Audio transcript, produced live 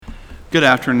Good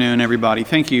afternoon, everybody.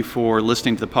 Thank you for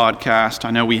listening to the podcast.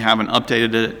 I know we haven't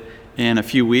updated it in a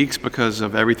few weeks because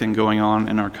of everything going on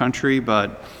in our country,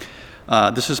 but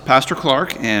this is Pastor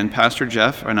Clark, and Pastor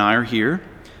Jeff and I are here,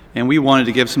 and we wanted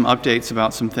to give some updates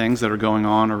about some things that are going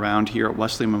on around here at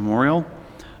Wesley Memorial,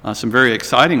 some very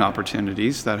exciting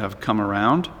opportunities that have come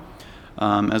around,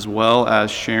 as well as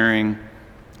sharing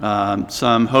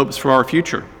some hopes for our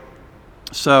future.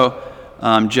 So,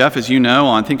 Jeff, as you know,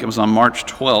 I think it was on March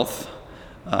 12th,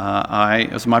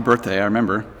 it was my birthday, I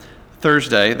remember.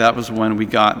 Thursday, that was when we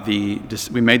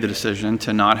made the decision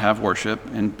to not have worship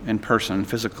in person,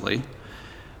 physically.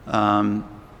 And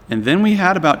then we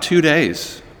had about 2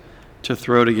 days to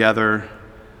throw together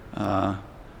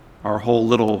our whole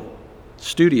little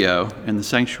studio in the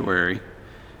sanctuary.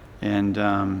 And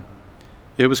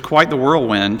it was quite the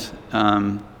whirlwind,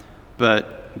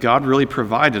 but God really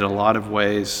provided a lot of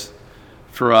ways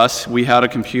for us. We had a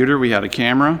computer, we had a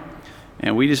camera,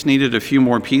 and we just needed a few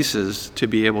more pieces to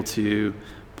be able to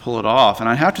pull it off. And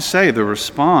I have to say, the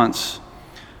response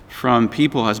from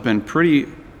people has been pretty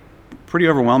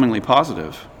overwhelmingly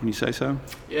positive. Wouldn't you say so?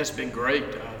 Yeah, it's been great.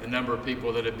 The number of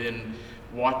people that have been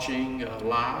watching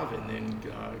live and then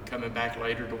coming back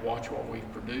later to watch what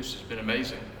we've produced has been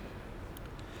amazing.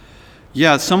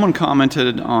 Yeah, someone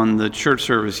commented on the church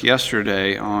service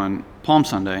yesterday on Palm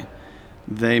Sunday.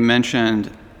 They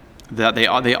mentioned that they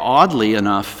oddly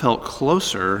enough felt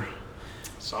closer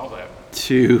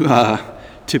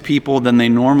to people than they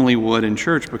normally would in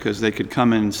church, because they could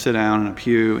come in and sit down in a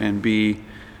pew and be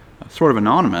sort of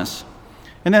anonymous.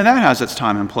 And then that has its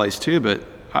time and place too, but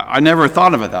I never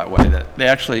thought of it that way, that they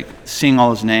actually, seeing all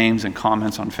those names and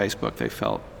comments on Facebook, they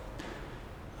felt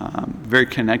very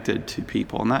connected to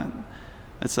people. And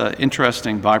that's an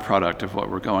interesting byproduct of what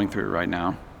we're going through right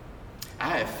now.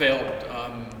 I have felt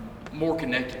more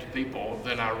connected to people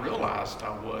than I realized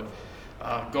I would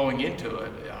going into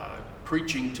it.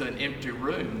 Preaching to an empty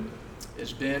room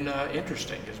has been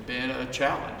interesting. It's been a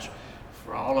challenge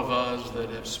for all of us that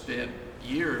have spent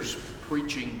years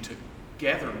preaching to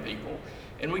gathered people.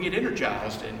 And we get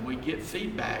energized and we get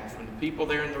feedback from the people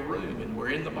there in the room, and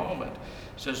we're in the moment.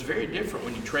 So it's very different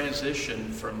when you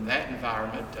transition from that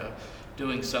environment to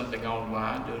doing something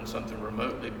online, doing something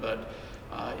remotely, but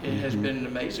it has been an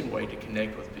amazing way to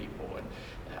connect with people. And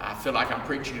I feel like I'm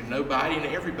preaching to nobody and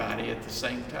everybody at the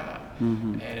same time.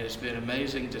 And it's been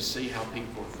amazing to see how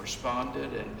people have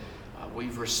responded. And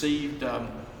we've received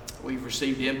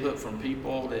input from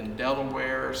people in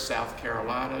Delaware, South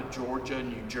Carolina, Georgia,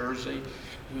 New Jersey,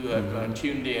 who have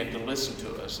tuned in to listen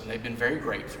to us. And they've been very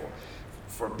grateful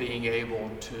for being able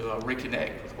to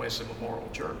reconnect with Wesley Memorial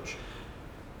Church.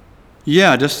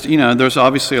 Yeah, just, there's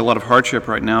obviously a lot of hardship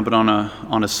right now, but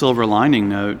on a silver lining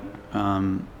note,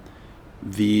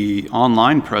 the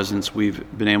online presence we've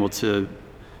been able to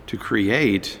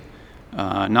create,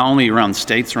 not only around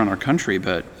states around our country,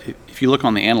 but if you look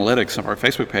on the analytics of our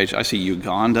Facebook page, I see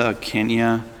Uganda,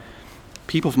 Kenya,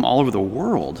 people from all over the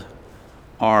world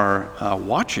are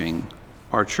watching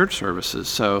our church services.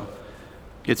 So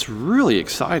it's really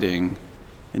exciting.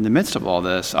 In the midst of all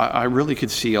this, I really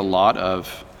could see a lot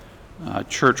of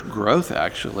church growth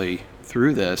actually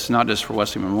through this, not just for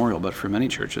Wesley Memorial, but for many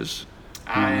churches.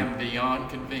 I am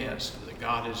beyond convinced that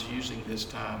God is using this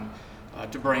time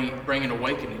to bring an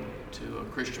awakening to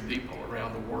Christian people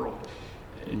around the world.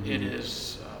 It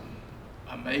is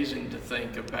amazing to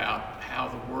think about how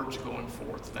the word's going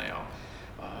forth now.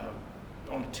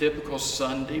 On a typical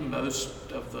Sunday,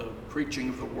 most of the preaching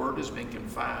of the word has been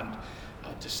confined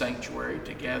to sanctuary,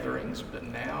 to gatherings, but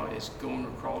now it's going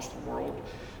across the world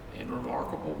in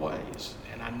remarkable ways.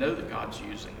 And I know that God's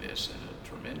using this in a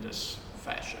tremendous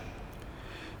fashion.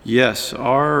 Yes,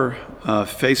 our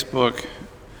Facebook,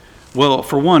 well,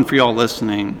 for one, for y'all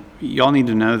listening, y'all need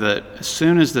to know that as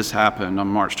soon as this happened on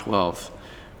March 12th,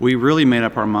 we really made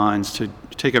up our minds to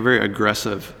take a very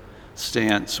aggressive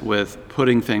stance with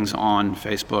putting things on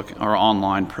Facebook, our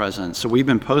online presence. So we've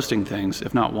been posting things,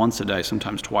 if not once a day,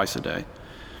 sometimes twice a day.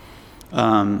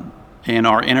 And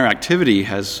our interactivity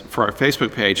for our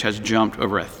Facebook page has jumped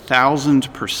over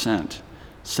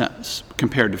 1,000%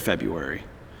 compared to February.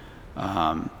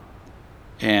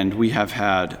 And we have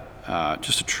had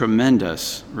just a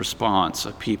tremendous response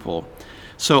of people.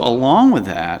 So along with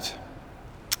that,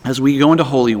 as we go into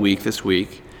Holy Week this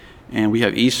week, and we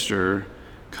have Easter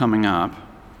coming up,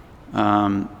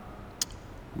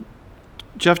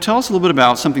 Jeff, tell us a little bit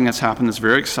about something that's happened that's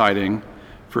very exciting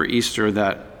for Easter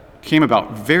that came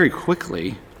about very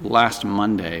quickly last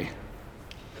Monday.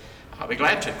 I'll be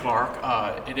glad to, Clark.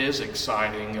 It is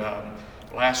exciting.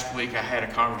 Last week I had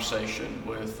a conversation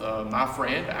with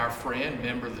our friend,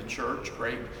 member of the church,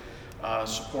 great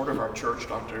support of our church,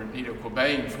 Dr. Nito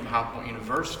Quabain from High Point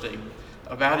University,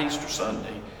 about Easter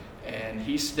Sunday. And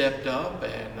he stepped up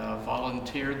and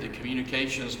volunteered the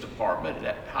communications department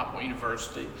at High Point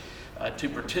University to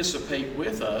participate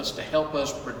with us to help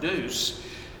us produce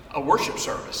a worship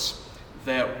service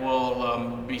that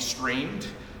will be streamed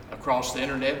across the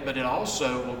internet, but it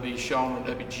also will be shown on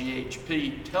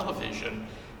WGHP television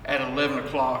at 11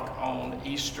 o'clock on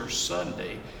Easter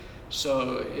Sunday.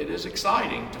 So it is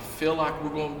exciting to feel like we're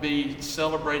going to be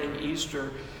celebrating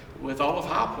Easter with all of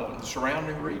High Point, the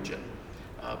surrounding region,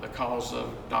 because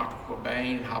of Dr.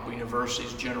 Quabain and High Point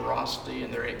University's generosity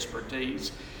and their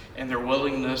expertise and their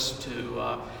willingness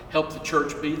to help the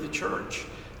church be the church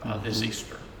this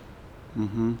Easter.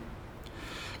 Mm-hmm.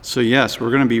 So yes,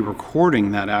 we're going to be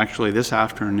recording that actually this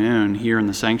afternoon here in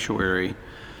the sanctuary.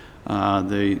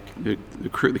 The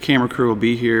camera crew will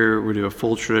be here. We'll do a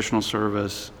full traditional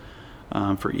service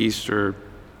for Easter.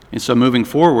 And so moving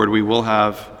forward, we will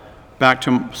have, back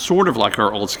to sort of like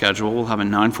our old schedule, we'll have a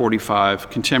 9:45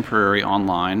 contemporary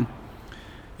online,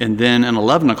 and then an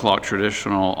 11 o'clock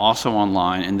traditional also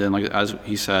online, and then, like as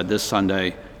he said, this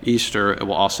Sunday, Easter, it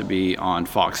will also be on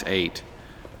Fox 8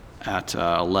 at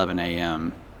 11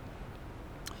 a.m.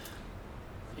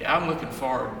 Yeah, I'm looking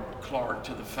forward, Clark,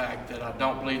 to the fact that I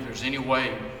don't believe there's any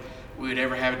way we would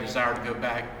ever have a desire to go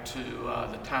back to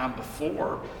the time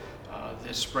before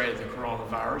this spread of the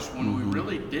coronavirus, when we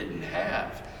really didn't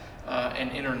have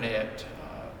an internet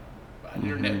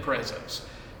presence.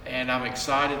 And I'm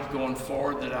excited going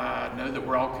forward that I know that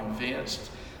we're all convinced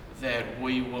that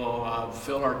we will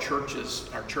fill our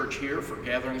church here for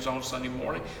gatherings on Sunday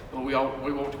morning, but we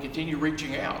want to continue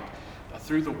reaching out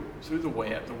through the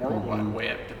web, the World Wide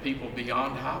Web, to people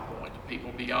beyond High Point, to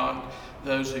people beyond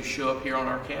those who show up here on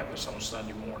our campus on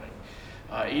Sunday morning.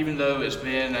 Even though it's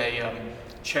been a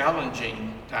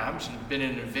challenging time, it's been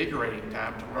an invigorating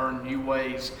time to learn new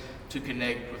ways to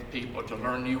connect with people, to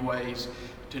learn new ways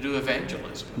to do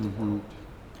evangelism in the world.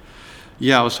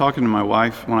 Yeah, I was talking to my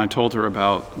wife when I told her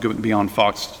about going to be on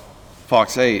Fox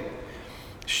 8.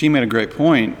 She made a great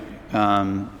point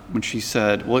when she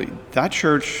said, well, that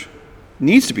church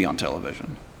needs to be on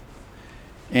television.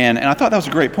 And I thought that was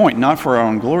a great point, not for our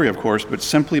own glory, of course, but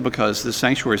simply because this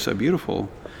sanctuary is so beautiful.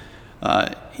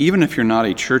 Even if you're not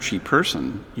a churchy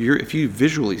person, if you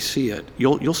visually see it,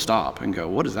 you'll stop and go,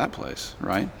 what is that place,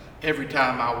 right? Every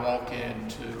time I walk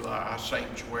into our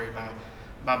sanctuary,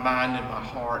 my mind and my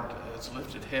heart is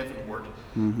lifted heavenward.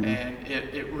 And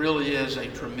it really is a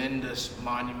tremendous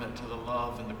monument to the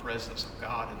love and the presence of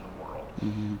God in the world.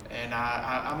 And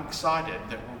I'm excited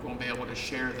that we're going to be able to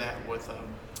share that with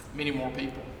many more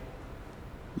people.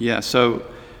 Yeah, so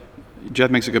Jeff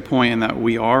makes a good point in that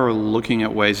we are looking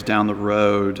at ways down the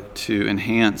road to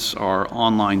enhance our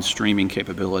online streaming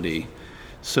capability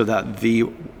so that the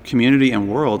community and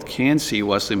world can see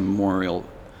Wesley Memorial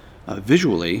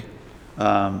visually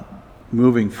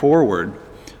moving forward.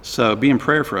 So be in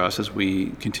prayer for us as we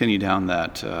continue down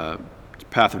that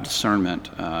path of discernment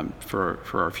for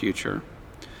our future.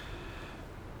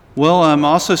 Well, I'm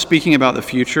also speaking about the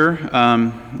future.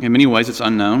 In many ways, it's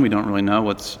unknown. We don't really know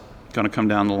what's going to come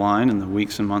down the line in the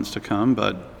weeks and months to come,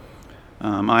 but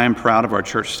I am proud of our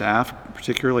church staff,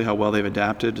 particularly how well they've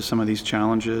adapted to some of these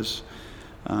challenges.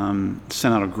 Sent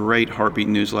out a great Heartbeat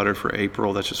newsletter for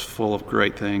April that's just full of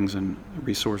great things and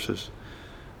resources.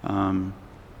 But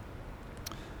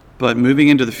moving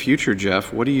into the future,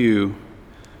 Jeff, what do you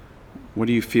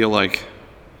feel like?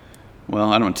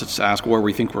 Well, I don't want to just ask where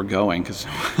we think we're going, because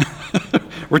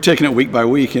we're taking it week by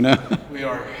week, you know. We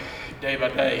are day by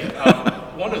day.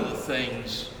 One of the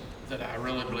things that I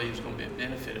really believe is going to be a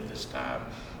benefit of this time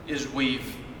is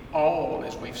we've all,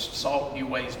 as we've sought new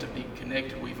ways to be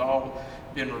connected, we've all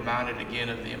been reminded again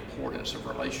of the importance of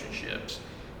relationships.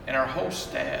 And our whole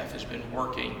staff has been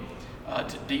working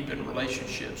to deepen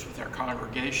relationships with our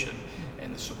congregation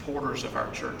and the supporters of our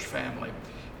church family.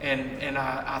 And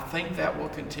I think that will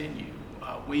continue.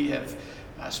 We have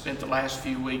spent the last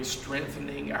few weeks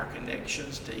strengthening our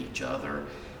connections to each other,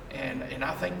 and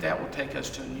I think that will take us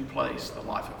to a new place, the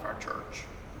life of our church.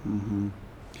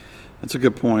 That's a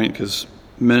good point, because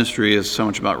ministry is so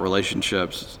much about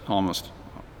relationships.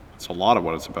 It's a lot of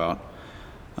what it's about.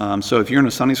 So if you're in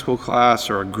a Sunday school class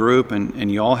or a group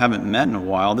and y'all haven't met in a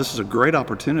while, this is a great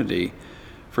opportunity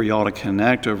for y'all to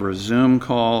connect over a Zoom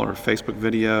call or Facebook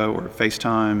video or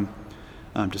FaceTime,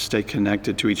 to stay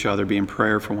connected to each other, be in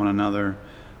prayer for one another.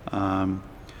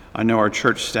 I know our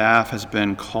church staff has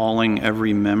been calling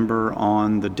every member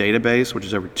on the database, which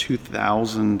is over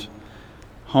 2,000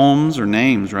 homes or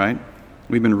names, right?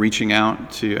 We've been reaching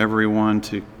out to everyone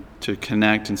to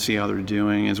connect and see how they're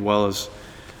doing, as well as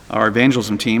Our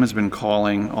evangelism team has been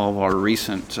calling all of our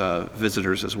recent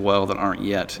visitors as well that aren't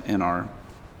yet in our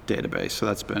database. So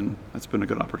that's been a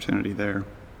good opportunity there.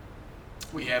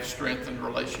 We have strengthened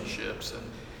relationships,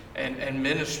 and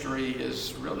ministry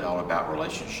is really all about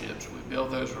relationships. We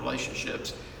build those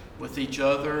relationships with each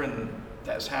other, and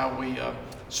that's how we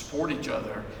support each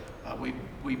other.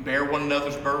 We bear one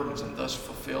another's burdens and thus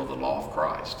fulfill the law of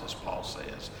Christ, as Paul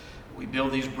says. We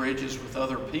build these bridges with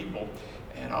other people,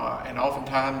 and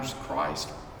oftentimes Christ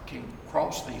can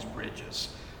cross these bridges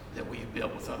that we've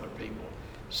built with other people.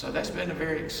 So that's been a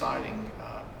very exciting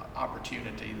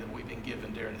opportunity that we've been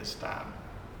given during this time.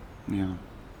 Yeah.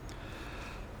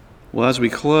 Well, as we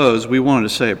close, we wanted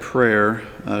to say a prayer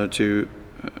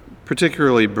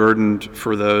particularly burdened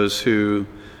for those who,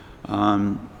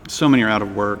 so many are out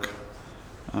of work.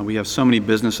 We have so many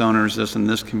business owners just in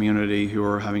this community who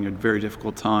are having a very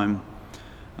difficult time,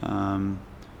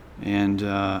 and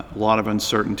a lot of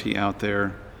uncertainty out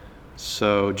there.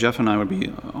 So Jeff and I would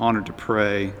be honored to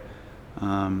pray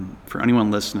for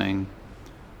anyone listening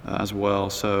as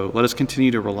well. So let us continue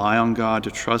to rely on God,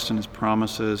 to trust in His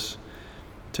promises,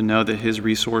 to know that His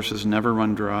resources never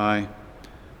run dry.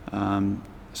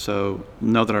 So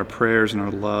know that our prayers and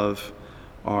our love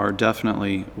are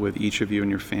definitely with each of you and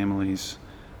your families.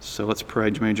 So let's pray.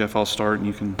 Maybe Jeff, I'll start and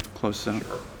you can close this out.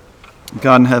 Sure.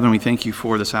 God in heaven, we thank you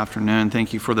for this afternoon.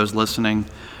 Thank you for those listening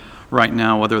right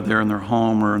now, whether they're in their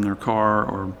home or in their car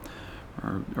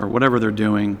or whatever they're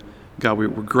doing. God, we're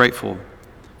grateful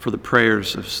for the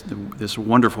prayers of this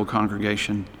wonderful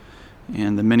congregation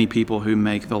and the many people who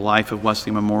make the life of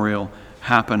Wesley Memorial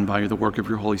happen by the work of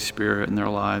your Holy Spirit in their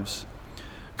lives.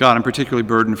 God, I'm particularly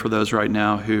burdened for those right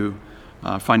now who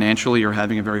financially are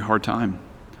having a very hard time,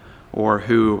 or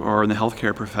who are in the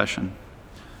healthcare profession,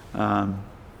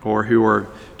 or who are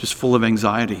just full of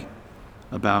anxiety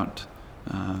about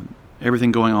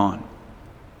everything going on.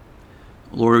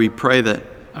 Lord, I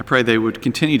pray they would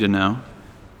continue to know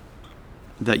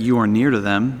that you are near to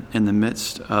them in the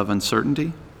midst of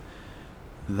uncertainty,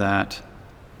 that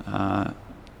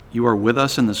you are with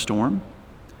us in the storm,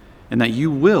 and that you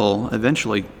will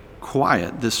eventually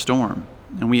quiet this storm.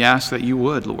 And we ask that you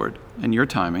would, Lord, in your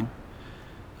timing,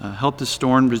 help the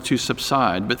storm to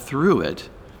subside. But through it,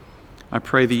 I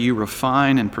pray that you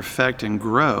refine and perfect and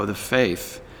grow the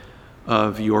faith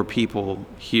of your people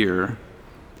here.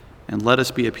 And let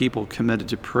us be a people committed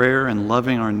to prayer and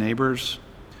loving our neighbors.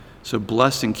 So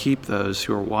bless and keep those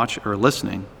who are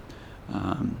listening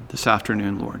this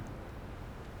afternoon, Lord.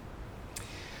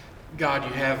 God,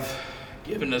 you have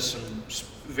given us some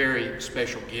very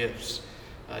special gifts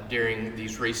during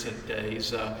these recent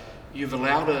days. You've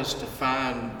allowed us to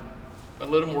find a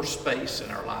little more space in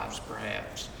our lives,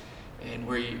 perhaps, and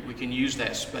where we can use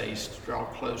that space to draw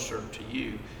closer to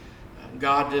you.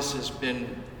 God, this has been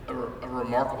a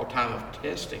remarkable time of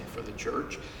testing for the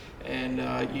church,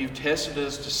 and you've tested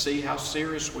us to see how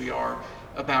serious we are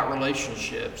about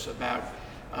relationships, about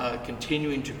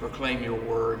continuing to proclaim your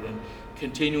word and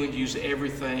continuing to use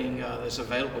everything that's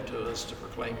available to us to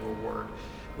proclaim your word.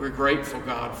 We're grateful,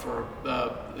 God, for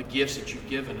the gifts that you've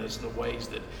given us and the ways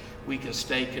that we can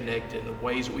stay connected and the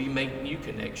ways that we make new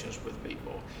connections with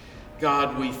people.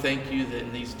 God, we thank you that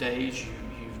in these days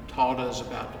you've taught us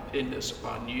about dependence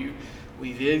upon you.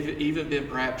 We've even been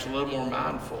perhaps a little more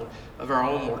mindful of our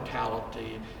own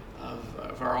mortality,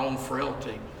 of our own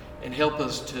frailty, and help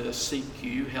us to seek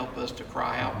you, help us to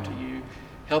cry out to you,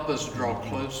 help us to draw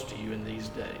close to you in these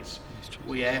days.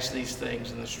 We ask these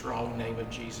things in the strong name of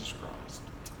Jesus Christ.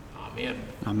 Amen.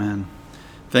 Amen.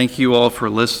 Thank you all for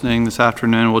listening this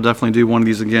afternoon. We'll definitely do one of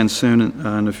these again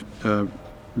soon,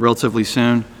 relatively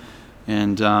soon.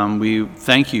 And we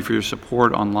thank you for your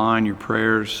support online, your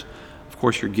prayers, of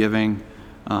course, your giving,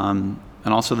 and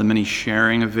also the many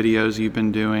sharing of videos you've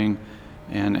been doing.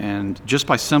 And just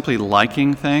by simply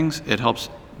liking things, it helps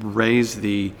raise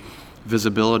the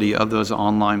visibility of those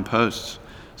online posts.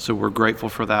 So we're grateful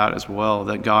for that as well,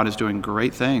 that God is doing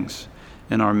great things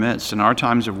in our midst. In our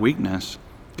times of weakness,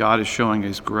 God is showing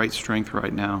His great strength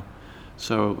right now.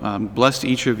 So bless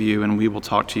each of you, and we will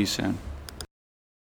talk to you soon.